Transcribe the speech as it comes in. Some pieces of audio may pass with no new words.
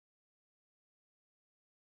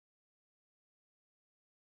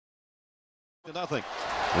0-0.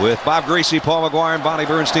 With Bob Greasy, Paul McGuire, and Bonnie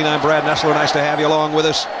Bernstein, I'm Brad Nessler. Nice to have you along with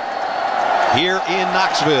us here in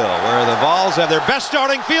Knoxville, where the Vols have their best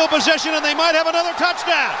starting field position, and they might have another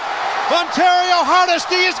touchdown. Ontario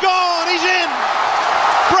Hardesty is gone. He's in.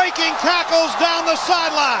 Breaking tackles down the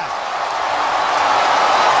sideline.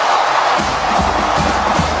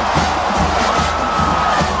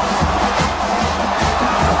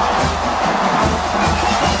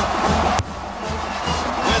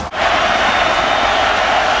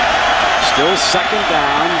 Still second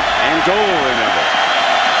down and goal, remember.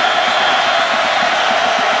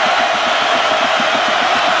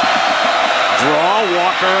 Draw,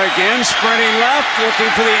 Walker again, sprinting left, looking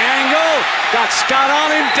for the angle. Got Scott on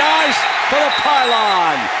him, dives for the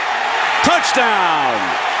pylon. Touchdown!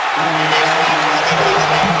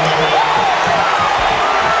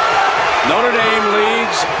 Notre Dame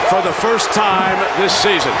leads for the first time this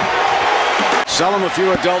season. Sell them a few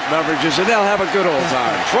adult beverages and they'll have a good old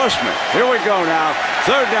time. Trust me. Here we go now.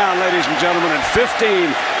 Third down, ladies and gentlemen, and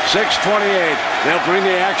 15, 6:28. They'll bring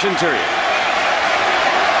the action to you.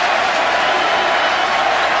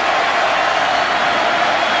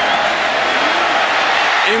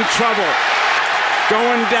 In trouble.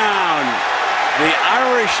 Going down. The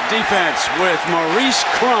Irish defense with Maurice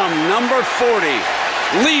Crum, number 40,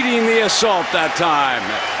 leading the assault that time.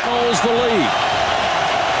 Holds the lead.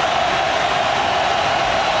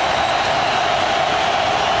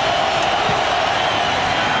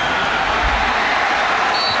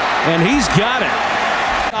 And he's got it.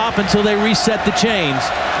 Up until they reset the chains.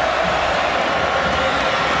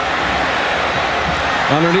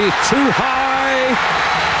 Underneath, too high.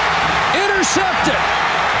 Intercepted.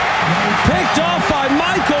 Picked off by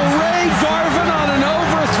Michael Ray Garvin on an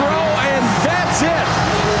overthrow, and that's it.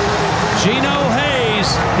 Gino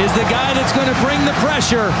Hayes is the guy that's going to bring the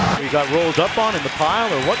pressure. He got rolled up on in the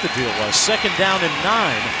pile, or what the deal was. Second down and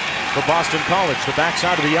 9 for Boston College, the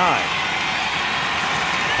backside of the eye.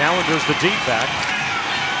 Callender's the deep back.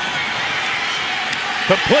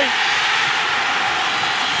 Complete.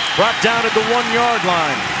 Brought down at the 1-yard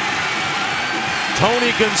line. Tony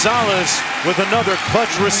Gonzalez with another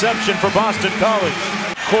clutch reception for Boston College.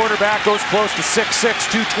 Quarterback goes close to 6'6",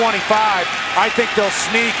 225. I think they'll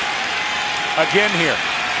sneak again here.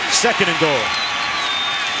 Second and goal.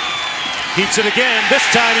 Keeps it again. This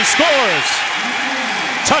time he scores.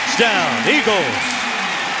 Touchdown, Eagles.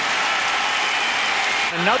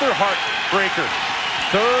 Another heartbreaker.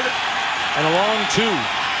 Third and a long 2.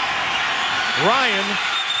 Ryan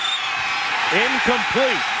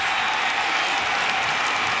incomplete.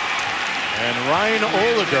 And Ryan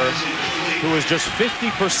Oliger, who is just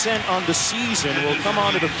 50% on the season, will come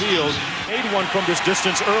onto the field. Made one from this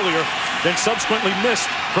distance earlier, then subsequently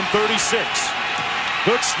missed from 36.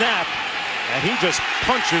 Good snap, and he just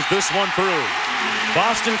punches this one through.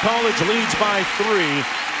 Boston College leads by 3.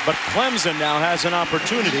 But Clemson now has an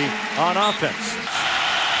opportunity on offense.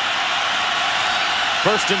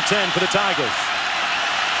 First and 10 for the Tigers.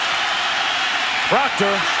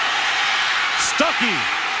 Proctor. Stuckey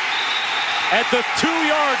at the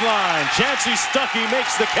 2-yard line. Chancey Stuckey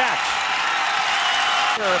makes the catch.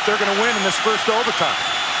 If they're going to win in this first overtime.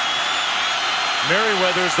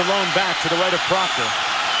 Merriweather's the lone back to the right of Proctor.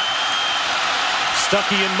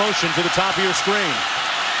 Stuckey in motion to the top of your screen.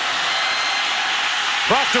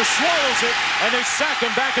 Proctor swallows it, and they sack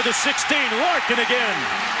him back at the 16. Larkin again.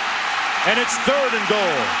 And it's third and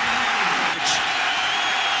goal.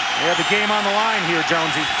 They have the game on the line here,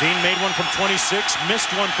 Jonesy. Dean made one from 26,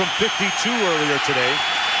 missed one from 52 earlier today.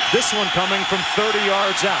 This one coming from 30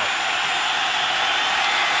 yards out.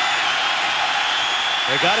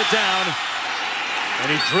 They got it down,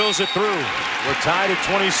 and he drills it through. We're tied at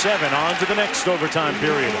 27, on to the next overtime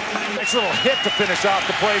period. Nice little hit to finish off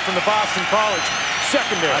the play from the Boston College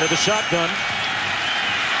secondary. Out of the shotgun.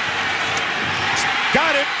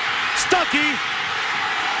 Got it. Stuckey.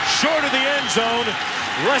 Short of the end zone.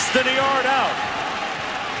 Less than a yard out.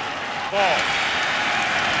 Ball.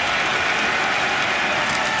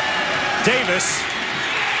 Davis.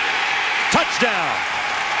 Touchdown.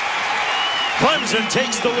 Clemson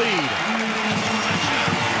takes the lead.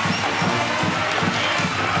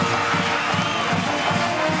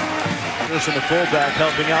 Pearson, the fullback,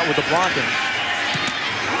 helping out with the blocking.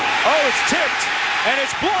 Oh, it's tipped, and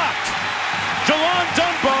it's blocked. Jalon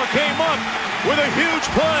Dunbar came up with a huge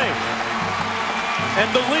play. And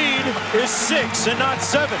the lead is 6 and not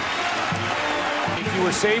 7. If you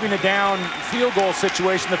were saving a down field goal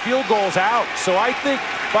situation, the field goal's out. So I think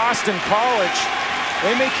Boston College,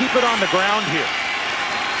 they may keep it on the ground here.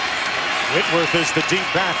 Whitworth is the deep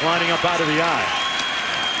back lining up out of the eye.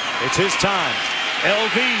 It's his time.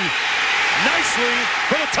 LV nicely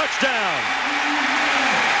for the touchdown.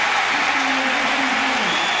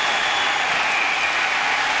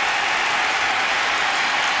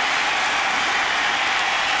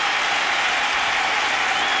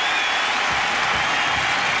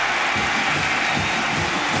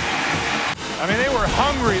 I mean, they were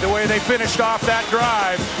hungry the way they finished off that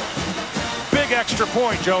drive. Big extra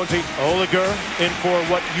point, Jonesy. Oliger in for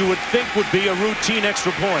what you would think would be a routine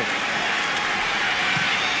extra point.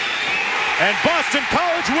 And Boston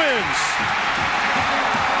College wins.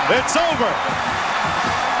 It's over.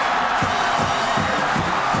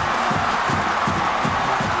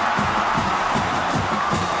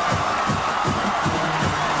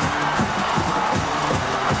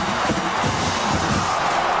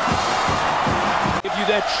 Give you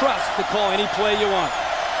that trust to call any play you want.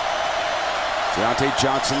 Deontay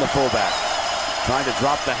Johnson, the fullback, trying to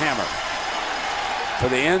drop the hammer. For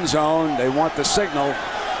the end zone, they want the signal.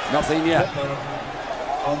 Nothing yet.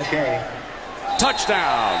 On the carry.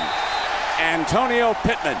 Touchdown, Antonio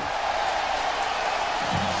Pittman.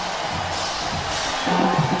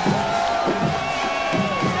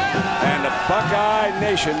 And the Buckeye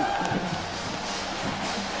Nation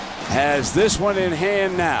has this one in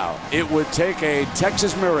hand now. It would take a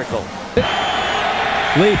Texas miracle.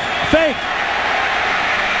 Leaf, fake.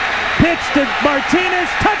 Pitch to Martinez,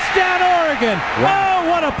 touchdown Oregon. Wow. Oh,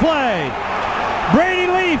 what a play. Brady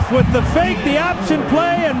Leaf with the fake, the option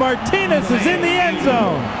play, and Martinez is in the end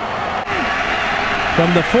zone. From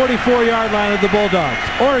the 44-yard line of the Bulldogs,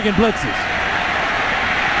 Oregon blitzes.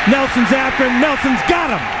 Nelson's after him, Nelson's got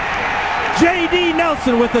him. J.D.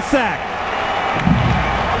 Nelson with the sack.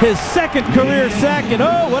 His second career sack, and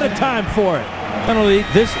oh, what a time for it. Penalty,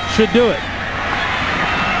 this should do it.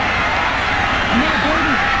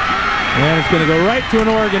 And it's going to go right to an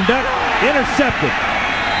Oregon Duck. Intercepted.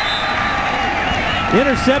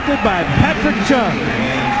 Intercepted by Patrick Chung.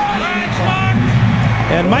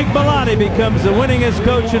 And Mike Bellotti becomes the winningest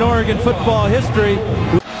coach in Oregon football history.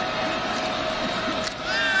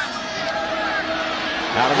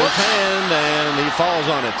 Out of his hand, and he falls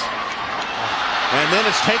on it. And then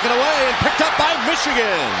it's taken away and picked up by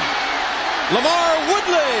Michigan. Lamar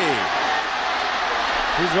Woodley.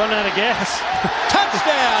 He's running out of gas.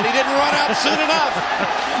 Touchdown! He didn't run out soon enough.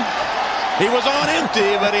 He was on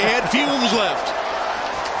empty, but he had fumes left.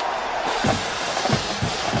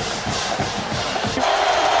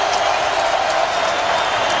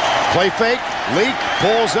 Play fake, Leak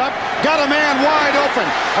pulls up, got a man wide open.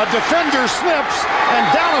 A defender slips, and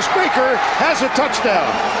Dallas Baker has a touchdown.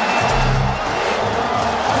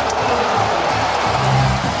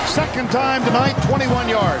 Second time tonight, 21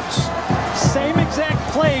 yards. Same exact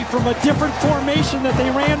play from a different formation that they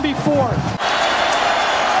ran before.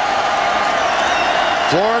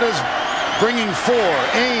 Florida's bringing four.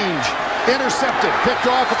 Ainge intercepted, picked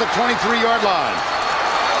off at the 23-yard line.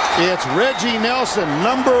 It's Reggie Nelson,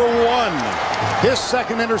 number 1. His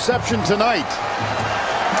second interception tonight.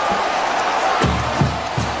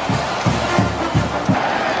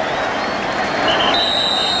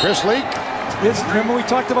 Chris Leak. Remember we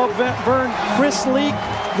talked about Vern, Chris Leak.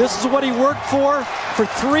 This is what he worked for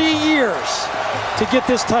 3 years to get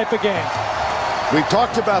this type of game. We've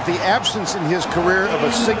talked about the absence in his career of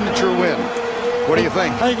a signature win. What do you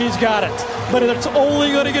think? I think he's got it. But it's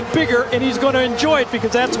only going to get bigger, and he's going to enjoy it,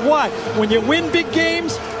 because that's what. When you win big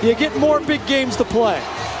games, you get more big games to play.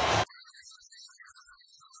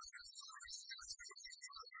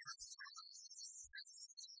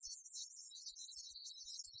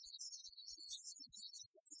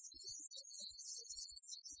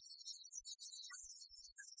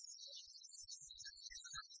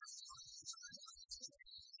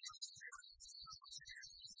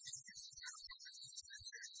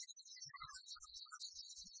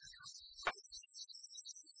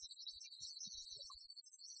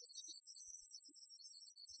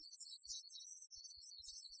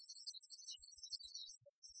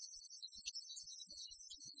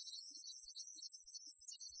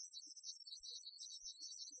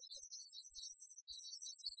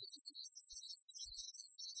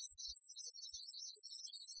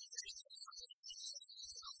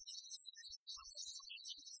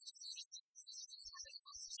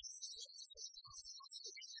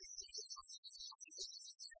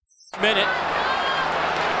 Minute,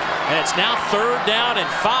 and it's now 3rd down and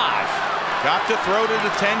 5. Got to throw to the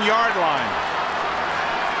 10-yard line.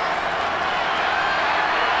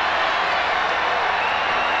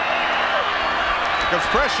 Here comes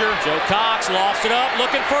pressure. Joe Cox lofts it up,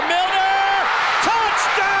 looking for Milner.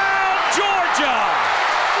 Touchdown, Georgia!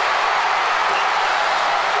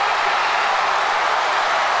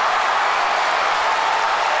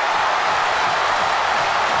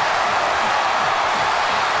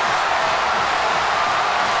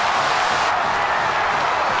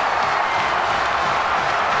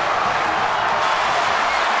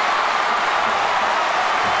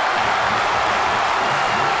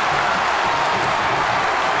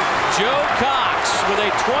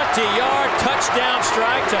 50-yard touchdown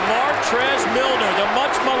strike to Martrez Milner, the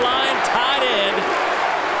much-maligned tight end,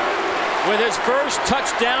 with his first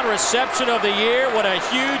touchdown reception of the year. What a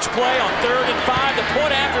huge play on 3rd and 5. The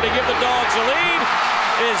point after to give the Dogs a lead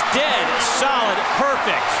is dead, solid,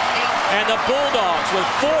 perfect. And the Bulldogs, with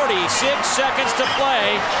 46 seconds to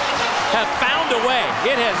play, have found a way.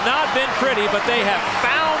 It has not been pretty, but they have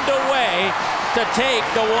found a way to take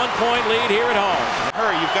the 1-point lead here at home.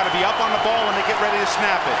 Hurry, you've got to be up on the ball when they get ready to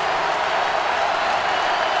snap it.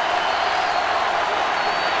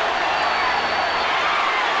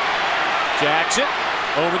 Jackson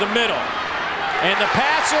over the middle. And the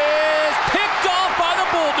pass is picked off by the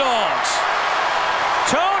Bulldogs.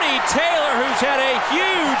 Tony Taylor, who's had a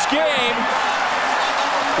huge game,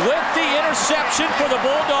 with the interception for the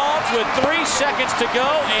Bulldogs with 3 seconds to go,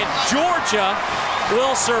 and Georgia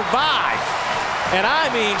will survive. And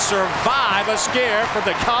I mean survive a scare for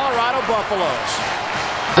the Colorado Buffaloes.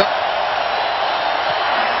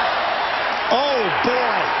 Oh,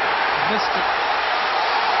 boy. Missed it.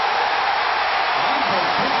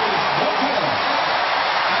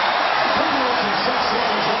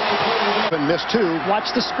 Missed 2.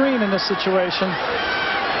 Watch the screen in this situation.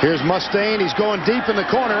 Here's Mustaine. He's going deep in the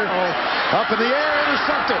corner. Up in the air,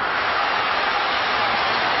 intercepted.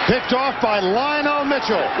 Picked off by Lionel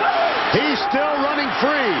Mitchell. He's still running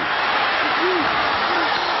free.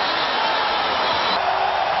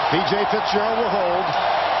 P.J. Fitzgerald will hold.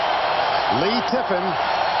 Lee Tiffin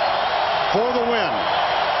for the win.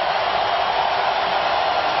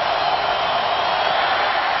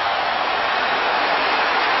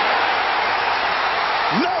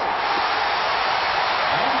 No!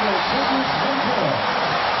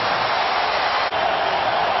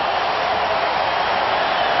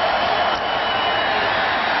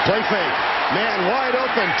 Play fake. Man wide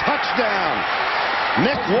open. Touchdown.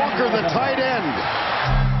 Nick Walker, the tight end.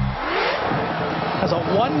 As a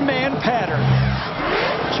one-man pattern.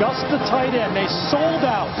 Just the tight end. They sold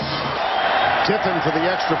out. Tiffin for the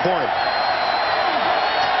extra point.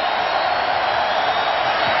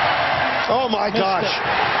 Oh my gosh.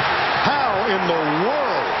 How in the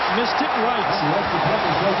world? Missed it right.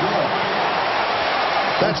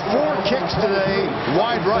 That's 4 kicks today,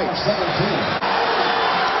 wide right.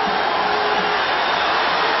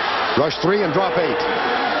 Rush 3 and drop 8.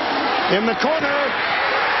 In the corner.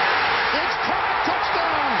 It's caught.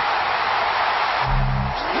 Touchdown.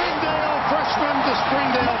 Springdale freshman to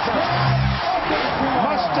Springdale freshman.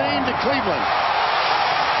 Mustaine to Cleveland.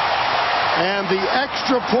 And the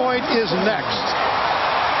extra point is next.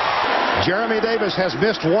 Jeremy Davis has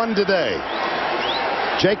missed 1 today.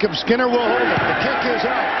 Jacob Skinner will hold it. The kick is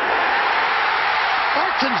up.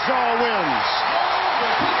 Arkansas wins.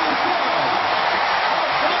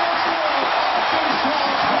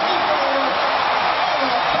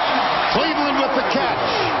 Cleveland with the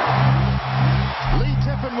catch. Lee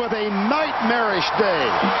Tiffin with a nightmarish day.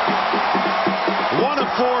 1 of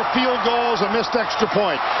 4 field goals, a missed extra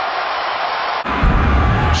point.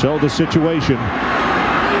 So the situation,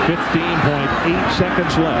 15.8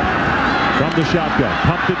 seconds left from the shotgun.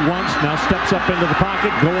 Pumped it once, now steps up into the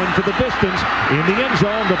pocket, going for the distance. In the end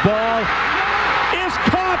zone, the ball is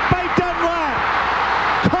caught by Dunlap.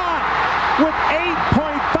 Caught with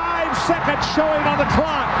 8.5 seconds showing on the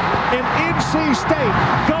clock. And NC State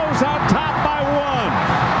goes out top by 1.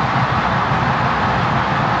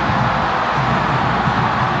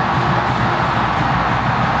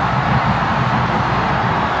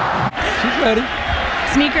 Ready.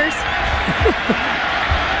 Sneakers.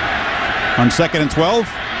 On 2nd and 12,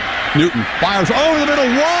 Newton fires over the middle,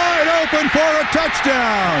 wide open for a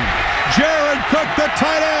touchdown. Jared Cook, the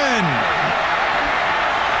tight end.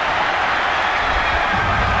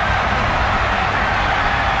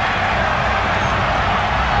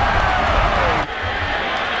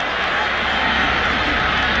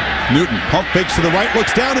 Newton pump fakes to the right,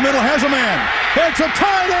 looks down the middle, has a man. It's a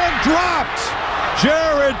tight end dropped.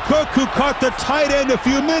 Jared Cook, who caught the tight end a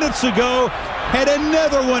few minutes ago, had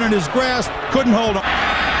another one in his grasp, couldn't hold on.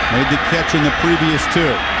 Made the catch in the previous 2.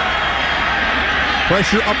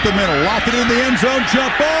 Pressure up the middle, lofted in the end zone,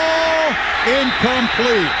 jump ball,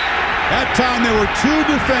 incomplete. That time there were 2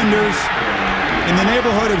 defenders in the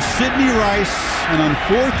neighborhood of Sidney Rice, and on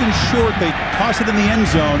 4th and short, they toss it in the end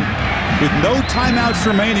zone with no timeouts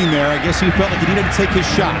remaining there. I guess he felt like he needed to take his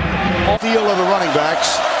shot. Deal of the running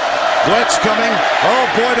backs. Blitz coming. Oh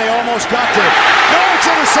boy, they almost got there. No, it's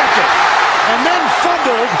intercepted. And then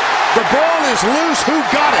fumbled. The ball is loose. Who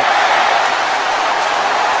got it?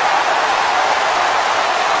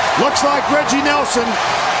 Looks like Reggie Nelson.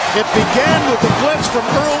 It began with the blitz from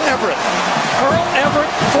Earl Everett. Earl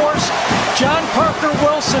Everett forced John Parker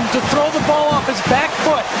Wilson to throw the ball off his back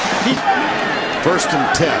foot. First and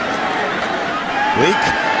 10. Leak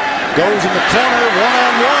goes in the corner,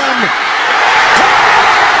 one-on-one.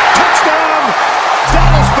 Touchdown,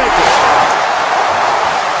 Dallas Baker.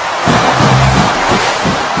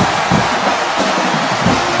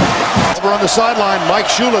 Over on the sideline,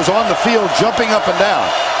 Mike Shula's on the field, jumping up and down.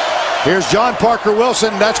 Here's John Parker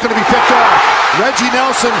Wilson. That's going to be picked off. Reggie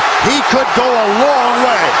Nelson, he could go a long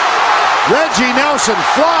way. Reggie Nelson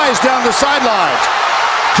flies down the sidelines.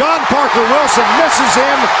 John Parker Wilson misses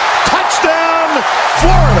him. Touchdown,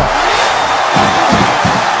 Florida.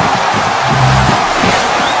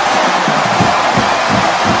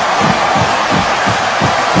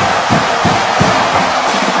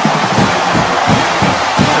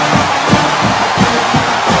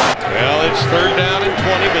 Well, it's third down and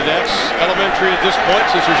 20, but that's elementary at this point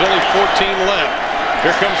since there's only 14 left.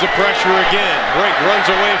 Here comes the pressure again. Brink runs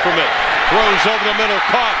away from it. Throws over the middle,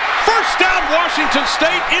 caught. First down, Washington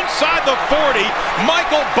State inside the 40.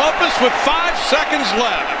 Michael Bumpus with 5 seconds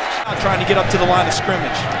left. Trying to get up to the line of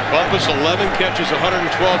scrimmage. Bumpus 11 catches, 112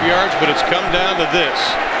 yards, but it's come down to this.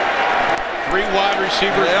 3 wide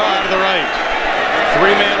receivers, 5 to the right.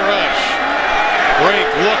 3-man rush. Brink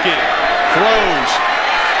looking, throws,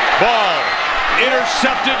 ball,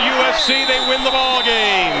 intercepted USC. They win the ball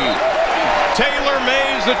game. Taylor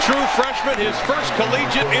Mays, the true freshman, his first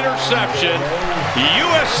collegiate interception.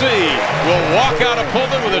 USC will walk out of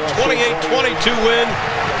Pullman with a 28-22 win.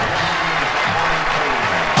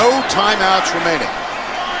 No timeouts remaining.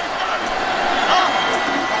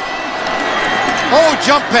 Oh,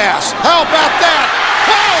 jump pass. How about that?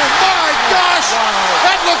 Oh, my gosh.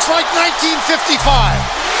 That looks like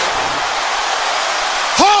 1955.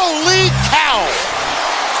 Holy cow.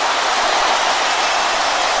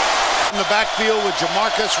 In the backfield with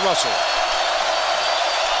Jamarcus Russell.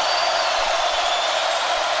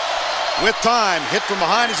 With time, hit from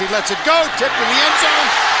behind as he lets it go. Tipped in the end zone.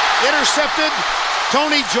 Intercepted.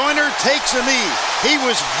 Tony Joyner takes a knee. He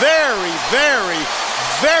was very, very,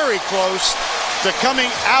 very close to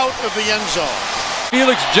coming out of the end zone.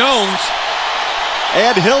 Felix Jones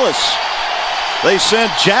and Hillis. They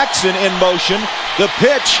send Jackson in motion. The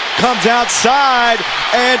pitch comes outside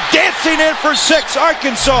and dancing in for 6,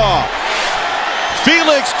 Arkansas.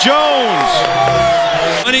 Felix Jones.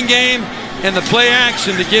 Running game and the play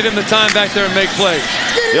action to give him the time back there and make plays.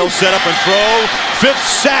 He'll set up and throw. 5th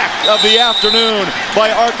sack of the afternoon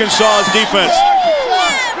by Arkansas's defense.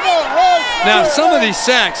 Now some of these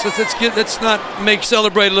sacks, let's not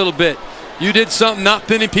celebrate a little bit. You did something not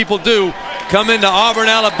many people do. Come into Auburn,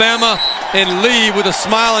 Alabama, and leave with a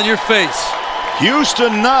smile on your face.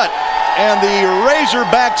 Houston Nutt and the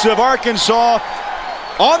Razorbacks of Arkansas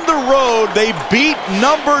on the road. They beat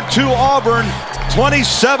number 2 Auburn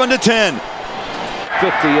 27-10.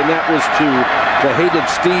 50, and that was to the hated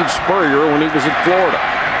Steve Spurrier when he was in Florida.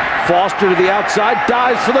 Foster to the outside,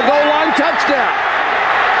 dives for the goal line, touchdown.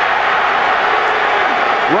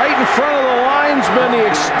 Right in front of the linesman, he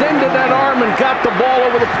extended that arm and got the ball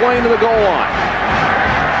over the plane to the goal line.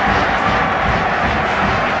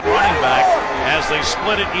 Running back as they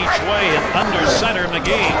split it each way and under center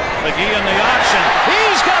McGee. McGee in the option.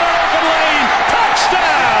 He's got an open lane.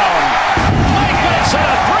 Touchdown! Mike Betts had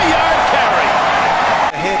a 3-yard carry.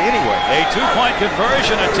 Ahead anyway. A 2-point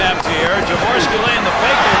conversion attempt here. Jaworski laying the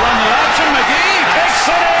fake. They run the option. McGee takes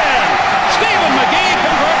it in. Stephen McGee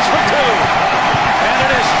converts for 2. And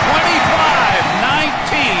it is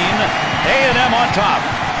 25-19. A&M on top.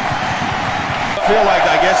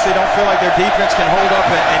 I guess they don't feel like their defense can hold up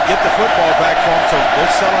and get the football back for them, so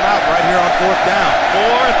they're selling out right here on 4th down.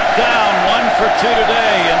 4th down, 1 for 2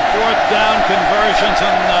 today, and 4th down conversions,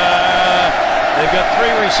 and they've got 3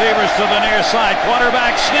 receivers to the near side.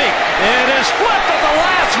 Quarterback sneak. It is flipped at the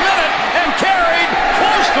last minute and carried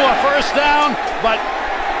close to a 1st down, but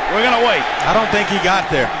we're going to wait. I don't think he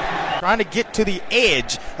got there. Trying to get to the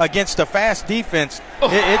edge against a fast defense,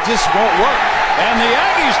 it just won't work. And the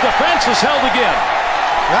Aggies' defense is held again.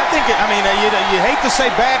 I think, you hate to say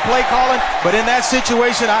bad play calling, but in that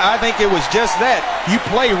situation, I think it was just that. You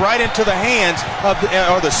play right into the hands of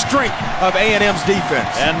the strength of A&M's defense.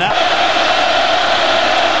 And now,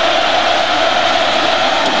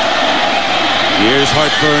 here's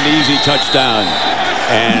Hart for an easy touchdown.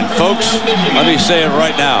 And folks, let me say it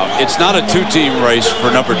right now. It's not a 2-team race for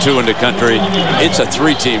number 2 in the country. It's a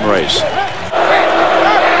 3-team race.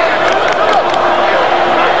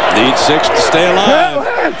 Need 6 to stay alive.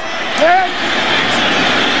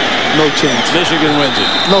 No chance. Michigan wins it.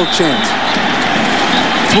 No chance.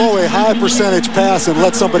 throw a high percentage pass and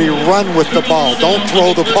let somebody run with the ball. Don't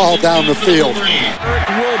throw the ball down the field. Eric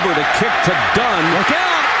Wilbur to kick to Dunn. Look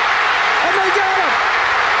out! And they got him!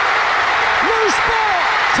 Loose ball!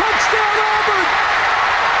 Touchdown Auburn!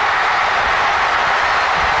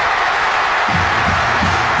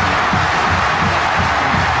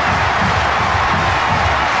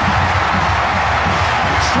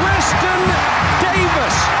 Tristan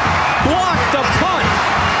Davis blocked the punt.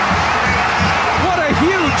 What a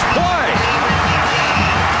huge play.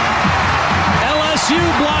 LSU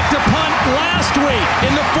blocked a punt last week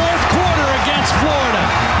in the fourth quarter against Florida.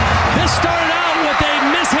 This started out with a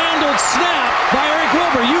mishandled snap by Eric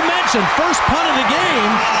Wilbur. You mentioned first punt of the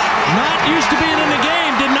game, not used to being in the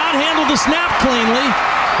game, did not handle the snap cleanly,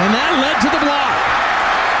 and that led to the block.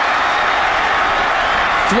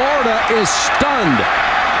 Florida is stunned.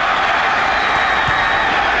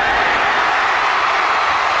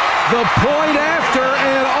 The point after,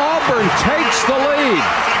 and Auburn takes the lead.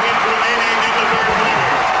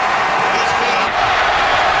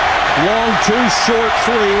 Long two, short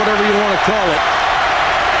three, whatever you want to call it.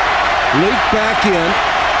 Leak back in.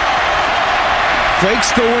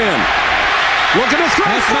 Fakes the win. Look at the throw.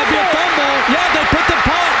 This might be a fumble. Yeah, they put the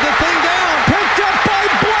thing down. Picked up by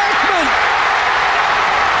Blackman.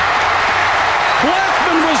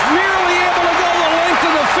 Blackman was merely able to go the length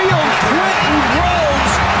of the field. Quentin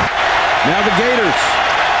Rhodes. Now the Gators.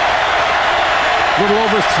 A little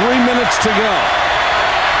over 3 minutes to go.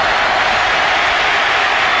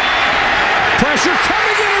 Pressure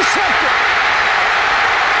coming, intercepted.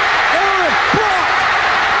 Eric Brock.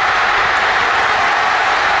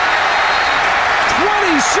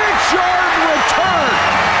 26-yard return.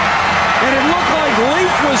 And it looked like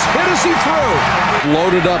Leaf was hit as he threw.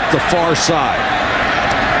 Loaded up the far side.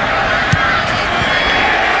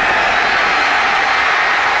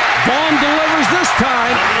 Vaughn delivers this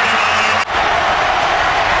time.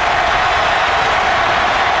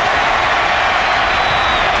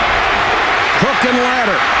 Hook and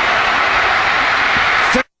ladder.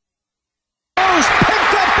 Picked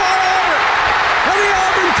up by Auburn. And the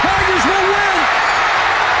Auburn Tigers will win.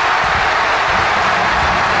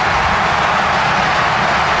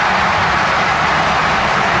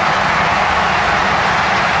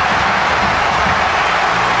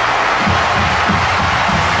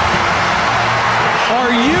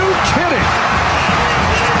 Are you kidding?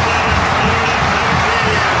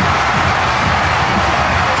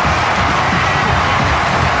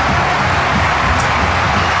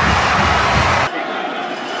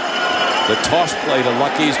 The toss play to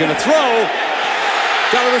Lucky. He's going to throw.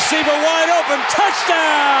 Got a receiver wide open.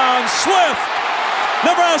 Touchdown! Swift.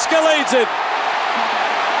 Nebraska leads it.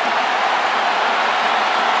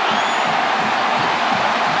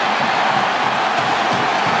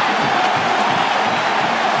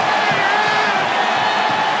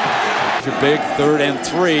 Big 3rd and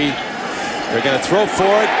 3. They're going to throw for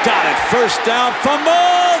it. Got it. First down.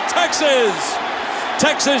 Fumble. Texas.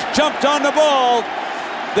 Texas jumped on the ball.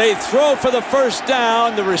 They throw for the first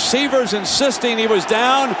down. The receivers insisting he was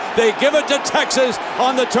down. They give it to Texas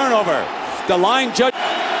on the turnover. The line judge.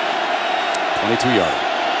 22-yard.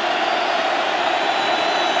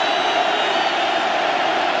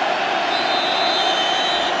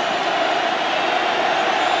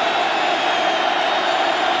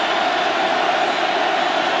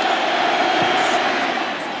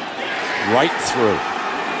 Right through.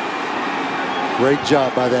 Great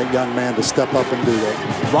job by that young man to step up and do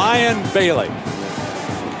that. Ryan Bailey.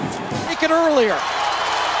 Make it earlier.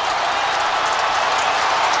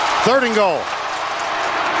 3rd and goal.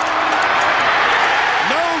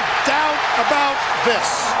 No doubt about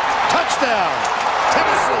this. Touchdown,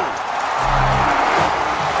 Tennessee.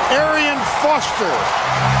 Arian Foster.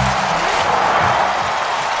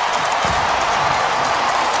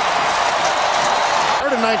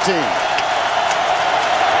 Third and 19.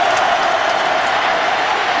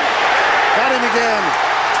 Got him again.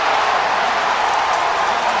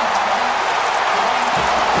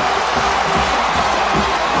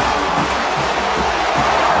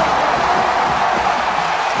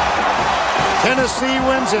 Tennessee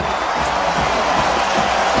wins it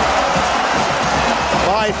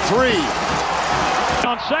by 3.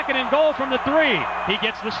 On 2nd and goal from the 3. He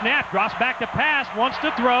gets the snap, drops back to pass, wants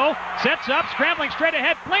to throw, sets up, scrambling straight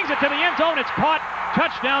ahead, flings it to the end zone. It's caught.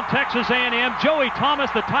 Touchdown, Texas A&M. Joey Thomas,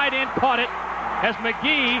 the tight end, caught it as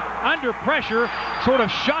McGee, under pressure, sort of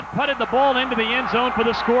shot-putted the ball into the end zone for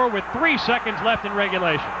the score with 3 seconds left in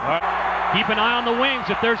regulation. Keep an eye on the wings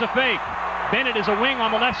if there's a fake. Bennett is a wing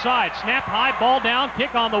on the left side. Snap high, ball down,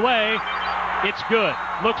 kick on the way. It's good.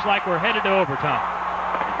 Looks like we're headed to overtime.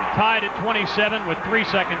 tied at 27 with 3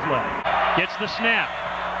 seconds left. Gets the snap.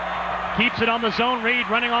 Keeps it on the zone read,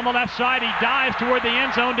 running on the left side. He dives toward the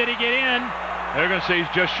end zone. Did he get in? They're going to say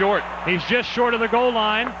he's just short. He's just short of the goal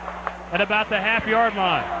line at about the half-yard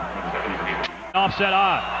line. Offset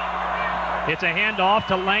odd. It's a handoff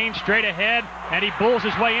to Lane straight ahead, and he bulls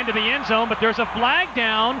his way into the end zone, but there's a flag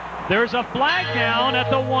down. There's a flag down at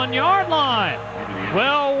the 1-yard line.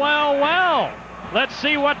 Well, well, well. Let's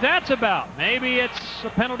see what that's about. Maybe it's a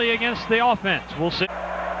penalty against the offense. We'll see.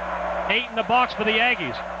 8 in the box for the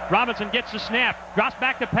Aggies. Robinson gets the snap, drops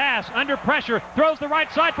back to pass, under pressure, throws the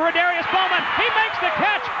right side for Adarius Bowman. He makes the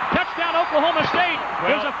catch. Touchdown, Oklahoma State.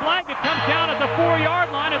 There's a flag that comes down at the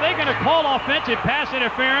 4-yard line. Are they going to call offensive pass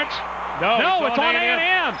interference? No, it's on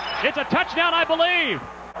A&M. It's a touchdown, I believe.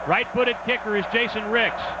 Right-footed kicker is Jason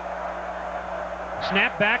Ricks.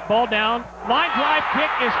 Snap back, ball down. Line drive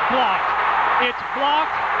kick is blocked. It's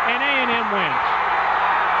blocked, and A&M wins.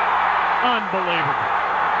 Unbelievable.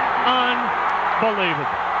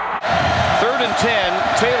 Unbelievable. 3rd and 10.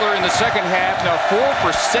 Taylor in the second half. Now 4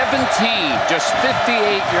 for 17. Just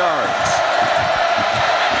 58 yards.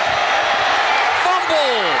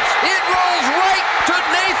 Fumbles. It rolls right to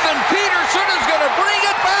Nathan Peterson, who's going to bring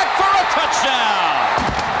it back for a touchdown.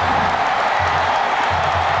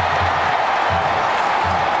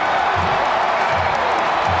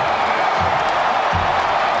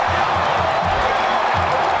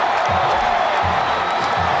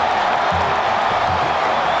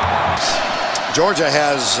 Georgia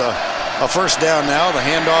has a first down now. The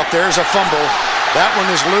handoff, there's a fumble. That one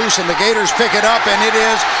is loose, and the Gators pick it up, and it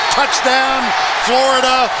is touchdown,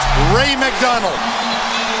 Florida, Ray McDonald.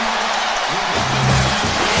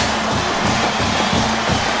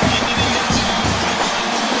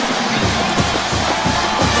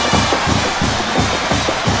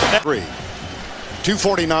 Three.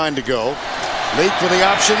 2:49 to go. Leak with the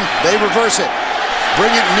option. They reverse it.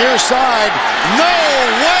 Bring it near side. No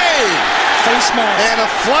way! Face mask. And a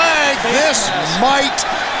flag. This might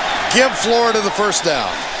give Florida the first down.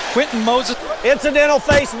 Quentin Moses. Incidental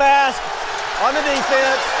face mask on the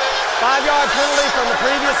defense. 5-yard penalty from the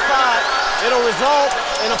previous spot. It'll result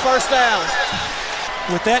in a first down.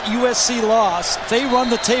 With that USC loss, they run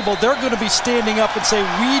the table. They're going to be standing up and say,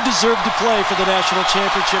 we deserve to play for the national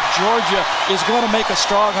championship. Georgia is going to make a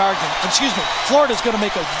strong argument. Excuse me, Florida's going to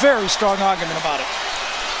make a very strong argument about it.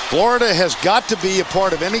 Florida has got to be a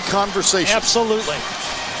part of any conversation. Absolutely.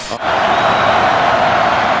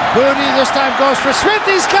 Booty this time goes for Smith.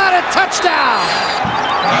 He's got it. Touchdown.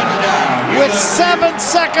 With 7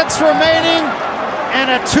 seconds remaining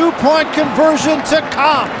and a 2-point conversion to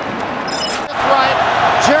come. Right,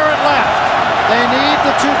 Jarrett left. They need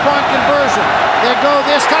the 2-point conversion. They go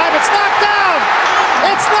this time. It's knocked down.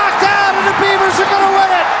 It's knocked down, and the Beavers are going to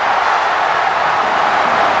win it.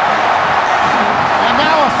 And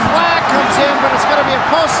now a flag comes in, but it's going to be a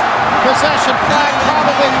post-possession flag,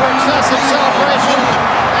 probably for excessive celebration,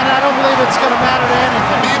 and I don't believe it's going to matter to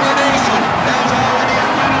anything. Beaver Nation has already a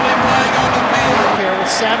penalty flag on the field. Here with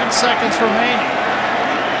 7 seconds remaining.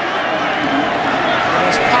 It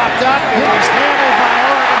is popped up, it is handled by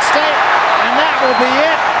Oregon State, and that will be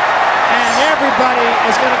it. And everybody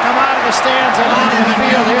is going to come out of the stands and onto the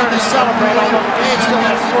field here to celebrate, although the game still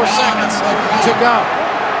has 4 seconds to go.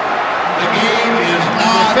 The game is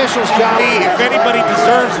not the official's job. If anybody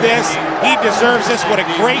deserves this, he deserves this. What a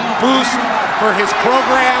great boost for his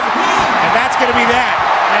program, and that's going to be that.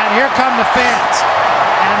 And here come the fans.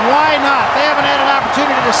 And why not? They haven't had an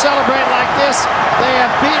opportunity to celebrate like this. They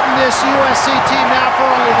have beaten this USC team now for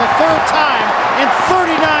only the 3rd time in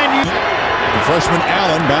 39 years. The freshman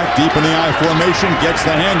Allen back deep in the I formation, gets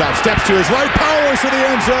the handoff, steps to his right, powers to the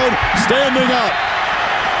end zone, standing up.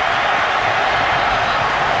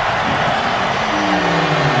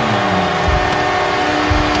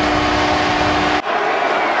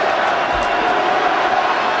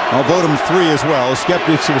 I'll vote him 3 as well.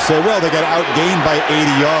 Skeptics will say, well, they got outgained by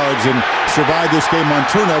 80 yards and survived this game on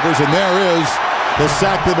turnovers, and there is the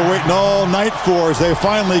sack they've been waiting all night for as they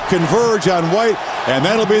finally converge on White, and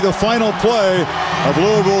that'll be the final play of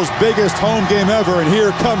Louisville's biggest home game ever, and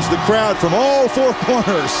here comes the crowd from all 4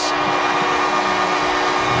 corners.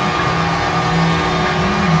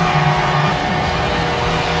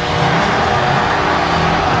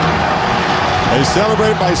 They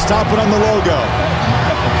celebrate by stomping on the logo.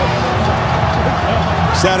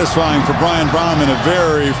 Satisfying for Brian Brown and a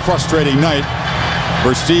very frustrating night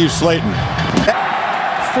for Steve Slayton.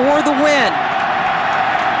 For the win.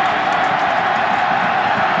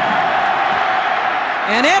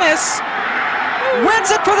 And Ennis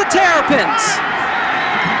wins it for the Terrapins.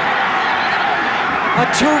 A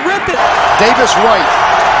terrific. Davis White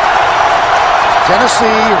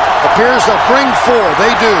Tennessee appears to bring 4.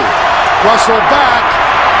 They do. Russell back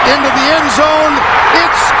into the end zone.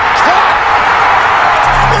 It's caught.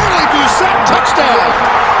 Early Doucette touchdown.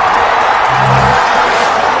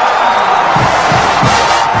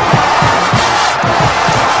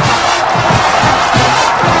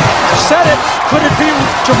 Said it. Could it be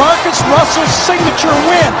Jamarcus Russell's signature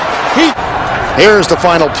win? Here's the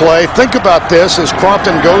final play. Think about this as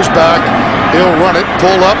Crompton goes back. He'll run it,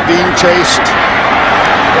 pull up, being chased,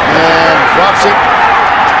 and drops it.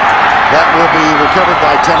 That will be recovered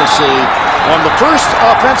by Tennessee. On the first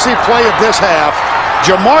offensive play of this half,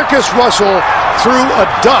 Jamarcus Russell threw a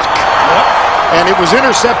duck. And it was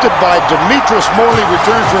intercepted by Demetrius Morley,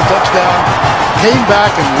 returned for a touchdown, came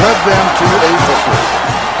back and led them to a victory.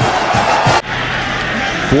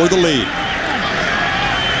 For the lead.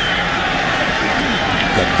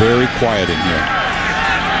 Got very quiet in here.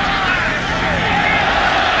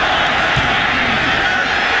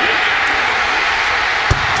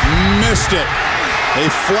 Missed it. A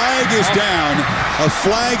flag is down. A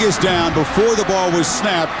flag is down before the ball was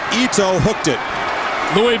snapped. Ito hooked it.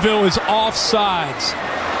 Louisville is offsides.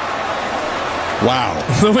 Wow.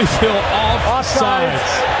 Louisville offsides.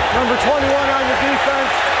 Number 21 on your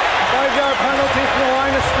defense. 5-yard penalty from the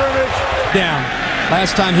line of scrimmage. Down.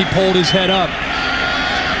 Last time he pulled his head up.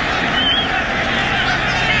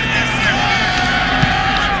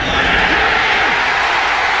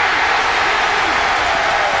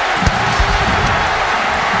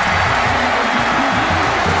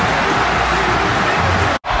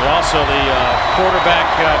 Also, the quarterback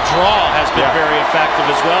draw has been very effective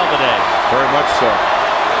as well today. Very much so.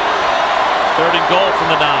 3rd and goal from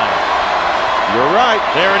the 9. You're right.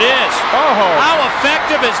 There it is. Oh. How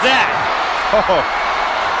effective is that? Oh.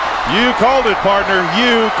 You called it, partner.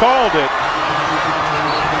 You called it.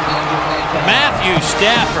 Matthew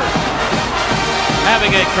Stafford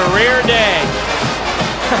having a career day.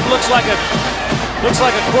 Looks like a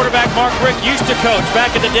quarterback Mark Richt used to coach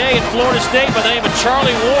back in the day in Florida State by the name of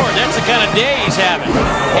Charlie Ward. That's the kind of day he's having.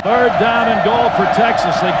 3rd down and goal for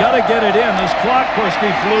Texas. They got to get it in. This clock course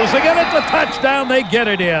keeps losing, and it's a touchdown. They get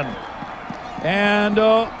it in. And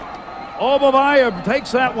Obermeyer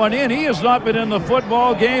takes that one in. He has not been in the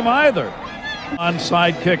football game either.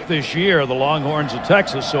 Onside kick this year, the Longhorns of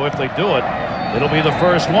Texas. So if they do it, it'll be the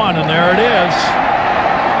first one, and there it is.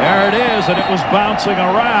 There it is, and it was bouncing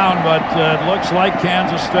around, but it looks like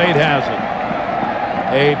Kansas State has it.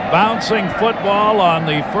 A bouncing football on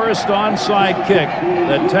the first onside kick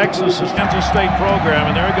that Texas is Kansas State program,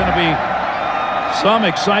 and there are going to be some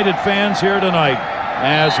excited fans here tonight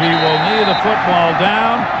as he will knee the football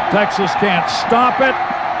down. Texas can't stop it.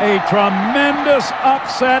 A tremendous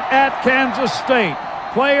upset at Kansas State.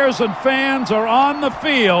 Players and fans are on the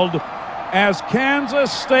field as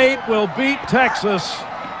Kansas State will beat Texas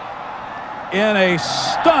in a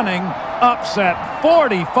stunning upset.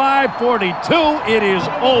 45-42, it is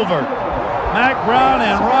over. Mack Brown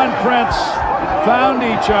and Ron Prince found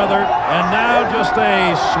each other, and now just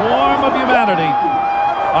a swarm of humanity.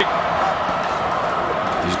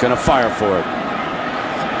 He's going to fire for it.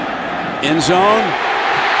 End zone.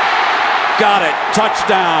 Got it.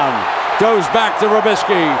 Touchdown. Goes back to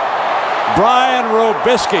Robisky. Brian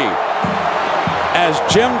Robisky as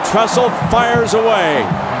Jim Tressel fires away.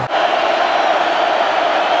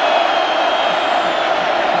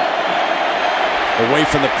 Away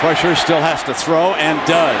from the pressure, still has to throw, and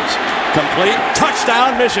does. Complete.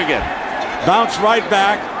 Touchdown, Michigan. Bounce right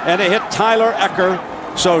back, and it hit Tyler Ecker.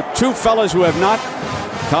 So 2 fellas who have not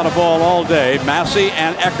caught a ball all day, Massey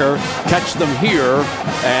and Ecker, catch them here,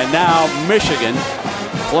 and now Michigan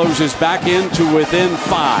closes back into within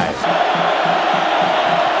 5.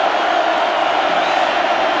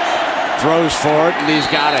 Throws for it, and he's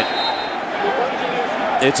got it.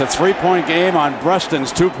 It's a 3-point game on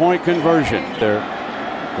Breston's 2-point conversion. They're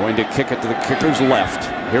going to kick it to the kicker's left.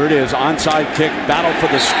 Here it is, onside kick, battle for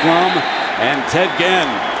the scrum, and Ted Ginn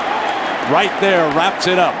right there wraps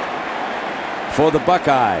it up for the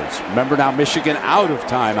Buckeyes. Remember now, Michigan out of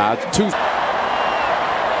timeout. 2.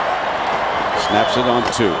 Snaps it on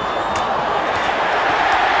 2.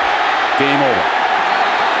 Game over.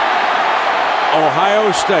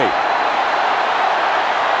 Ohio State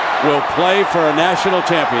will play for a national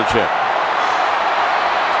championship.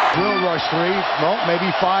 Will rush 3, well, maybe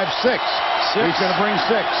 5, 6. He's going to bring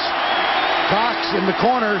 6. Cox in the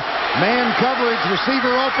corner, man coverage,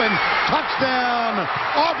 receiver open, touchdown,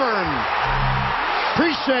 Auburn.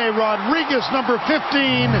 Priche Rodriguez, number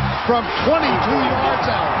 15, from 22 yards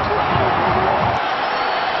out.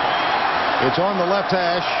 It's on the left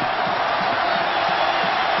hash.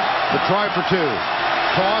 The try for 2.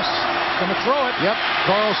 Toss. going to throw it. Yep,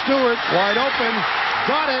 Carl Stewart, wide open,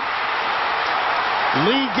 got it.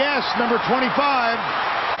 Lee Guest, number 25.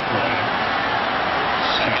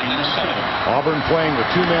 Auburn playing with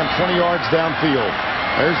two-man 20 yards downfield.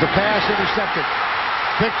 There's the pass intercepted.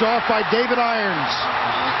 Picked off by David Irons.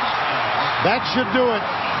 That should do it.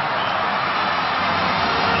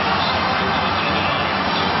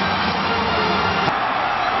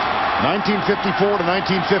 (1954 to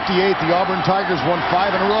 1958), the Auburn Tigers won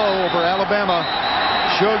 5 in a row over Alabama.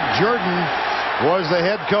 Shug Jordan was the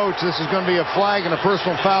head coach. This is going to be a flag and a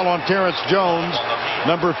personal foul on Terrence Jones,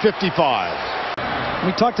 number 55.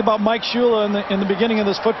 We talked about Mike Shula in the beginning of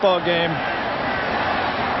this football game.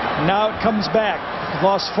 Now it comes back.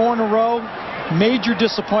 Lost 4 in a row. Major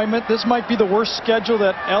disappointment. This might be the worst schedule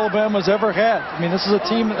that Alabama's ever had. I mean, this is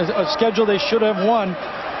a schedule they should have won.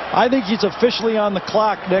 I think he's officially on the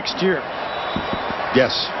clock next year.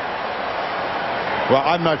 Yes. Well,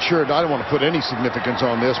 I'm not sure. I don't want to put any significance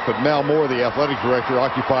on this, but Mal Moore, the athletic director,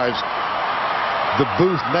 occupies the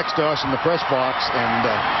booth next to us in the press box, and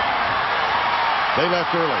they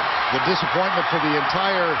left early. The disappointment for the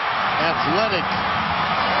entire athletic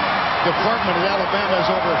department at Alabama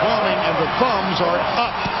is overwhelming, and the thumbs are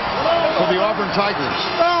up for the Auburn Tigers.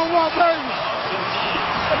 Wow.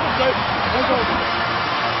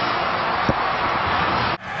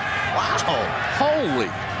 Holy.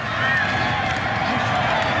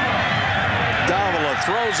 Davila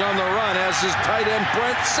throws on the run as his tight end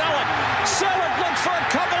Brent Selleck. Selleck looks for a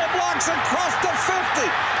couple of blocks across the 50,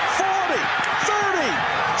 40, 30.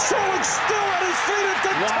 Selleck still at his feet at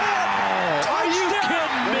the 10. Are you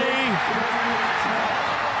kidding me?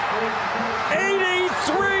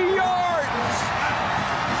 83 yards.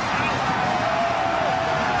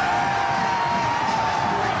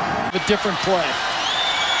 A different play.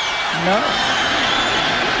 No.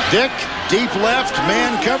 Dick, deep left,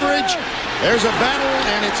 man coverage. There's a battle,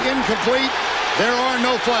 and it's incomplete. There are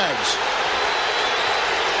no flags.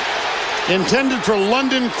 Intended for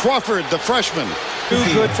London Crawford, the freshman. Two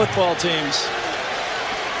good football teams.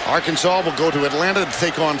 Arkansas will go to Atlanta to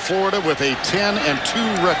take on Florida with a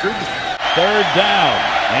 10-2 record. 3rd down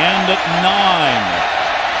and at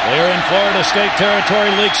 9. They're in Florida State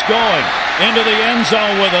territory. Leaks going into the end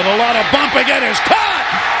zone with it. A lot of bumping. It is caught.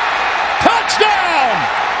 Touchdown!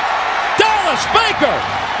 Dallas Baker.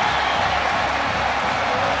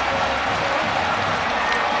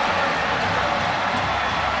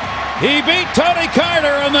 He beat Tony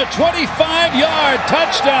Carter on the 25-yard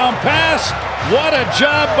touchdown pass. What a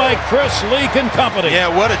job by Chris Leak and company.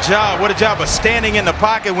 Yeah, what a job. What a job of standing in the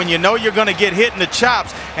pocket when you know you're going to get hit in the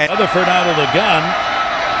chops. And Rutherford out of the gun.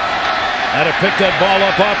 Had to pick that ball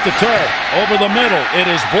up off the turf. Over the middle. It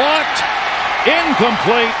is blocked.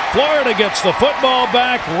 Incomplete. Florida gets the football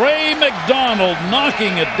back. Ray McDonald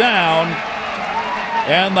knocking it down.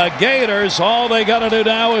 And the Gators, all they got to do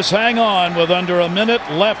now is hang on with under a minute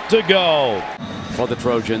left to go. For the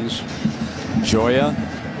Trojans, Joya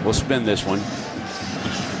will spin this one. The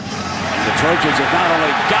Trojans have not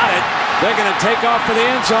only got it, they're going to take off for the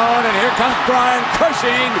end zone. And here comes Brian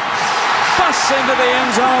Cushing. Busts into the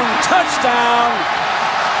end zone. Touchdown.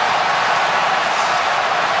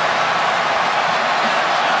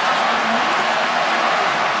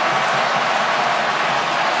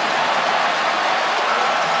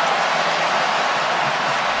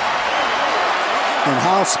 And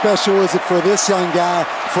how special is it for this young guy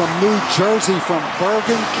from New Jersey, from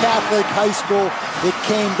Bergen Catholic High School? It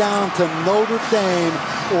came down to Notre Dame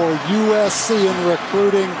or USC in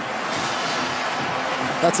recruiting.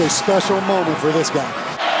 That's a special moment for this guy.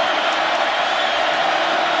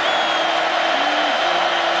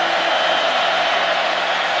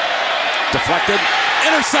 Deflected,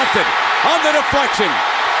 intercepted on the deflection.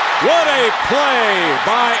 What a play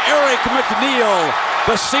by Eric McNeil,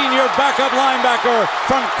 the senior backup linebacker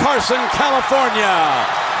from Carson, California.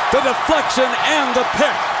 The deflection and the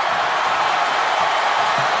pick.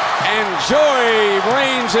 And joy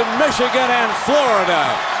reigns in Michigan and Florida.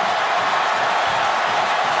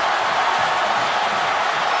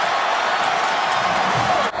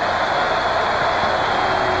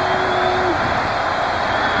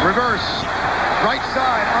 Reverse, right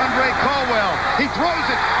side, Andre Caldwell. He throws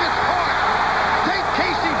it, it's caught. Tate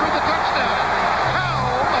Casey for the touchdown.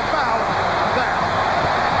 How about that?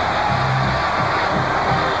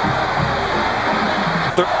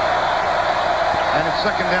 And it's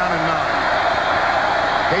 2nd down and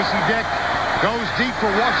 9. Casey Dick goes deep for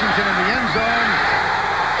Washington in the end zone.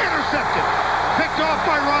 Intercepted. Picked off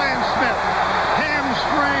by Ryan Smith.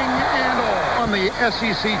 Hamstring and all. On the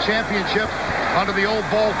SEC championship under the old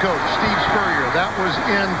ball coach, Steve Spurrier. That was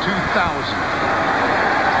in 2000.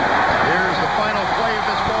 Here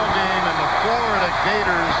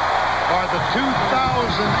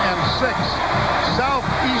 2006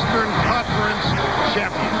 Southeastern Conference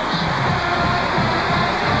champions.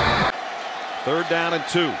 3rd down and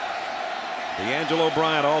 2. D'Angelo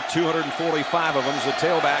Bryant, all 245 of them, is the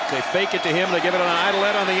tailback. They fake it to him. They give it an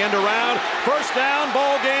idlet on the end around. 1st down,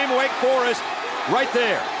 ball game, Wake Forest, right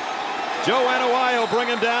there. Joe Anoa'i will bring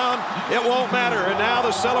him down. It won't matter. And now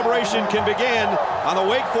the celebration can begin on the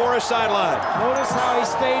Wake Forest sideline. Notice how he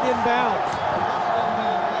stayed in bounds.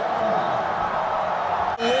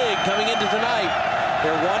 League coming into tonight.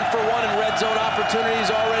 They're 1 for 1 in red zone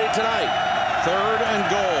opportunities already tonight. 3rd and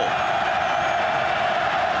goal.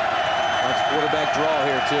 Nice quarterback draw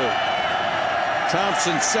here, too.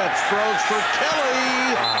 Thompson sets, throws for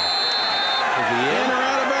Kelly. In or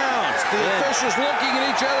out of bounds. The officials looking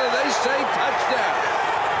at each other. They say touchdown.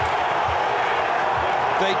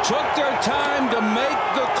 They took their time to make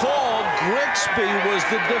the call. Grigsby was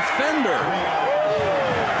the defender.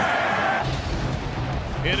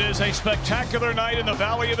 It is a spectacular night in the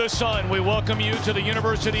Valley of the Sun. We welcome you to the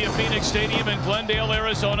University of Phoenix Stadium in Glendale,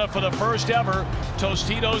 Arizona for the first ever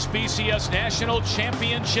Tostitos BCS National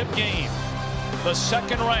Championship game. The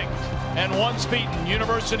 2nd ranked and once beaten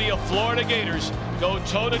University of Florida Gators go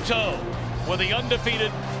toe-to-toe with the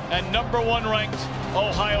undefeated and #1 ranked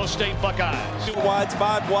Ohio State Buckeyes. 2 wides,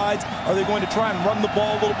 5 wides. Are they going to try and run the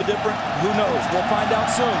ball a little bit different? Who knows? We'll find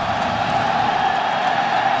out soon.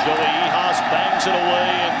 Joey Ehas bangs it away,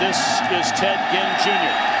 and this is Ted Ginn Jr.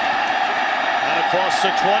 And across the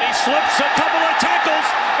 20, slips a couple of tackles,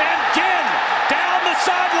 and Ginn down the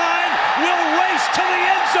sideline will race to the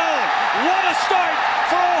end zone. What a start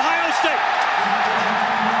for Ohio State.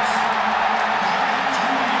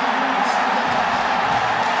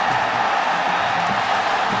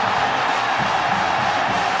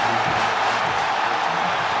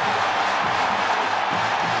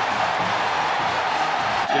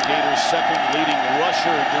 The Gators' 2nd leading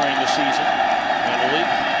rusher during the season. And Leak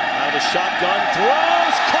out of the shotgun,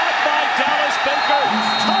 throws, caught by Dallas Baker.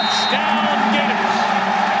 Touchdown, Gators.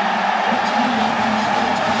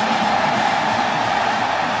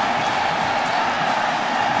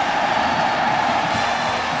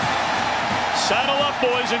 Saddle up,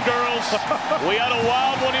 boys and girls. We had a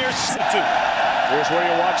wild one here. Here's where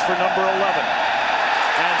you watch for number 11.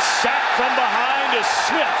 And sacked from behind is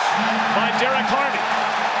Smith by Derek Harvey.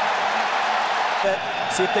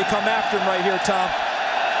 See if they come after him right here, Tom.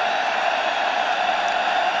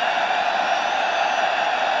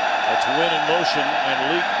 That's Wynn in motion, and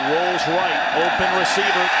Leak rolls right. Open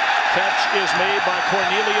receiver. Catch is made by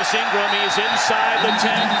Cornelius Ingram. He's inside the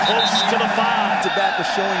 10, close to the 5. Back was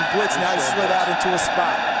showing blitz. Now he slid out into a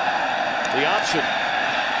spot. The option.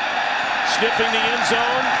 Sniffing the end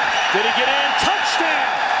zone. Did he get in? Touchdown!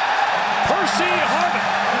 Percy Harvin.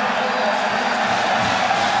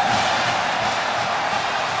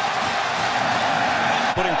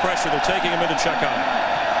 Putting pressure, they're taking him into checkout.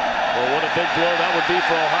 Well, what a big blow that would be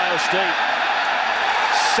for Ohio State.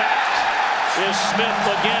 Sacked is Smith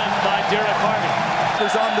again by Derek Harvey.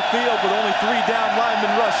 He's on the field with only 3 down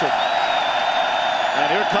linemen rushing.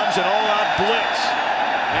 And here comes an all-out blitz.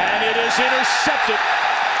 And it is intercepted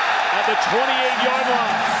at the 28-yard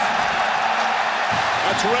line.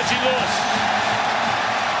 That's Reggie Lewis.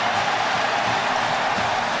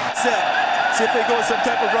 Set. See if they go with some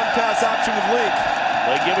type of run-pass option with Leak.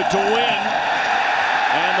 They give it to Wynn,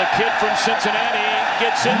 and the kid from Cincinnati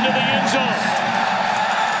gets into the end zone.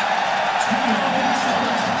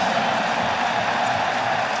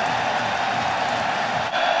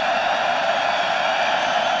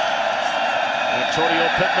 Antonio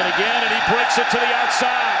Pittman again, and he breaks it to the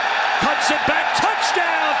outside. Cuts it back,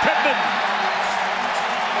 touchdown, Pittman!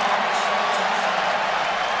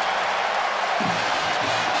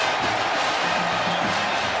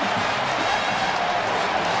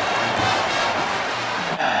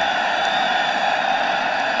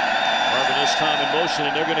 Time in motion,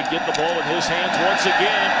 and they're going to get the ball in his hands once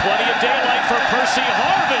again. Plenty of daylight for Percy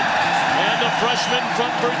Harvin, and the freshman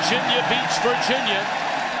from Virginia Beach, Virginia.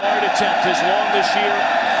 Hard attempt, his longest year,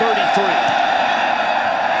 33.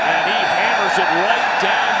 And he hammers it right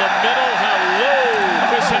down the middle. Hello,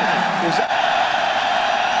 Chris Henry.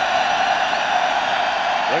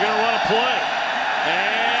 They're going to run a play,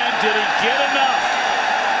 and did he get enough?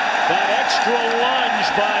 That extra lunge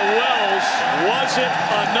by Wells, was it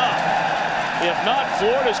enough? If not,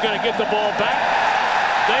 Florida's going to get the ball back.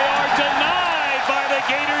 They are denied by the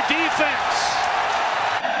Gator defense.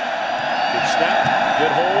 Good snap,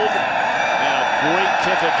 good hold, and a great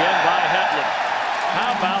kick again by Hetland.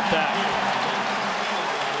 How about that?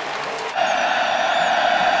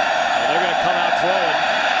 And they're going to come out throwing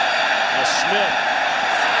as Smith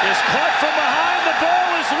is caught from behind. The ball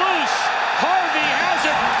is loose. Harvey has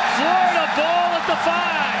it. Florida ball at the 5.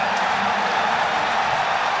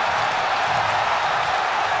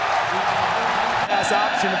 Pass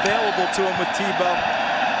option available to him with Tebow.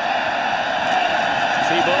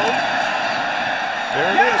 Tebow.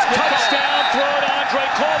 There it is. Good Touchdown throw to Andre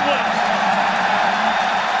Caldwell.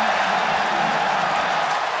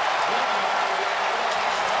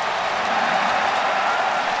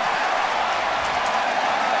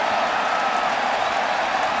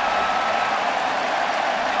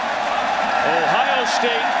 Ohio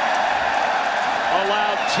State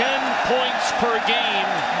allowed 10 points per game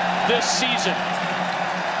this season.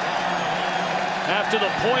 After the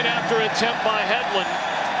point-after attempt by Hedlund,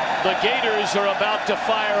 the Gators are about to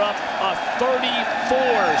fire up a 34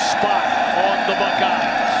 spot on the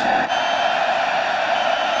Buckeyes.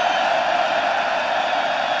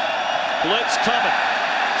 Blitz coming.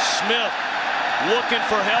 Smith looking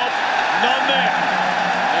for help. None there.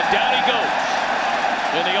 And down he goes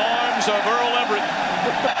in the arms of Earl Everett.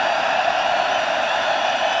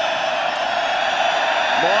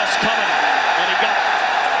 Moss coming, and he got it.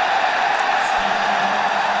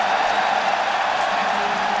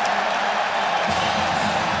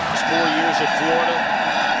 His 4 years at Florida,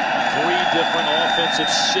 3 different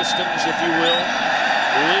offensive systems, if you will.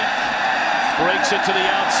 Leak breaks it to the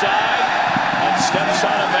outside and steps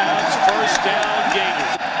out of bounds. First down,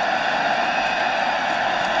 Gators.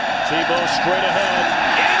 Tebow straight ahead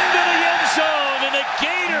into the end zone, and the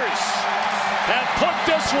Gators have put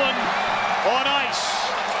this one on ice.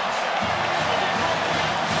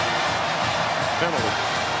 penalty.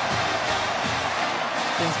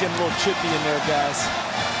 Things getting a little chippy in there, guys.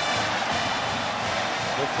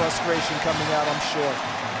 The frustration coming out, I'm sure.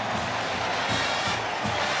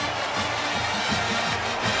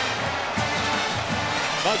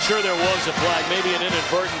 Not sure there was a flag, maybe an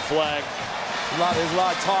inadvertent flag. There's a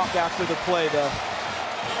lot of talk after the play, though.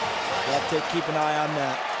 You have to keep an eye on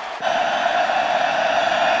that.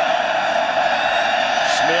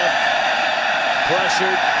 Smith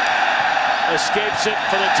pressured, escapes it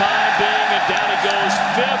for the time being, and down he goes.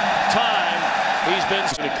 5th time he's been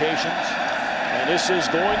communications, and this is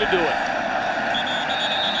going to do it.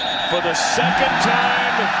 For the 2nd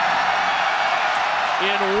time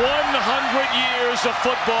in 100 years of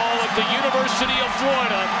football at the University of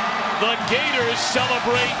Florida, the Gators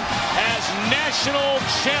celebrate as national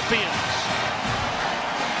champions.